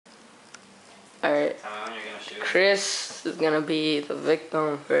Alright. Tell me when you're gonna shoot. Chris is gonna be the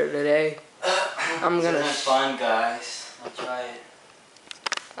victim for today. I'm gonna. It's fun, guys. I'll try it.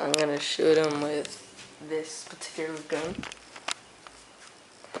 I'm gonna shoot him with this particular gun.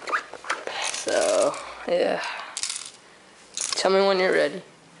 So, yeah. Tell me when you're ready.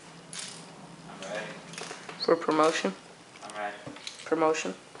 I'm ready. For promotion? I'm ready.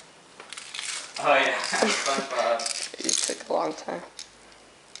 Promotion? Oh yeah, SpongeBob. It took a long time.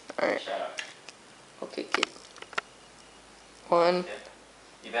 Alright. Shut up. Okay, kid. 1. Yeah.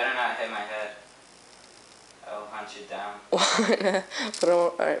 You better not hit my head. I will hunt you down. 1.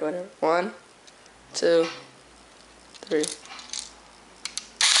 Alright, whatever. 1, 2, 3.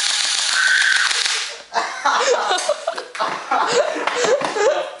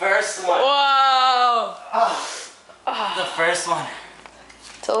 The first one. Wow! The first one.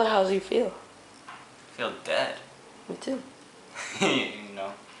 Tell her how you feel. I feel dead. Me too. You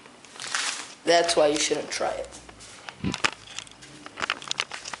know. That's why you shouldn't try it.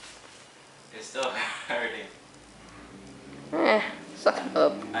 It's still hurting. Suck it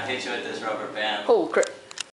up. I hit you with this rubber band. Oh, crap.